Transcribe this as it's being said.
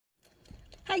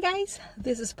Hi guys,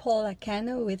 this is Paula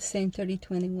with St.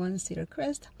 3021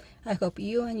 Cedarcrest. I hope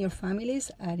you and your families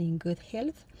are in good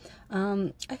health.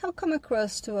 I have come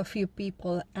across to a few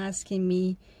people asking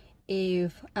me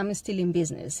if I'm still in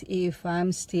business, if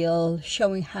I'm still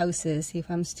showing houses, if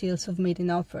I'm still submitting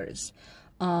offers,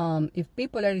 if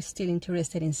people are still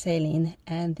interested in selling.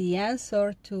 And the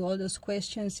answer to all those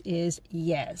questions is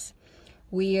yes.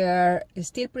 We are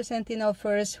still presenting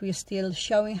offers, we're still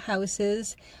showing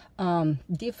houses,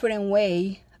 different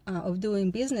way of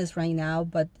doing business right now,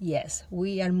 but yes,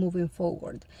 we are moving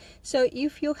forward. So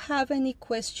if you have any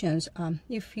questions,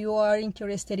 if you are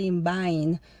interested in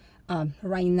buying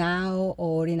right now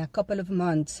or in a couple of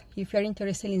months, if you're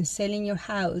interested in selling your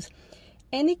house,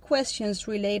 any questions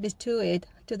related to it,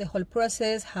 to the whole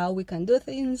process, how we can do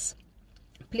things,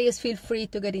 please feel free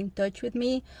to get in touch with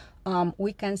me.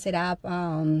 We can set up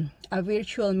a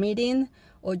virtual meeting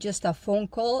or just a phone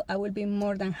call. I will be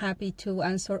more than happy to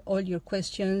answer all your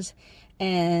questions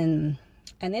and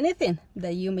anything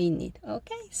that you may need.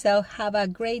 Okay, so have a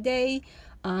great day.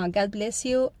 God bless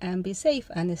you and be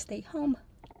safe and stay home.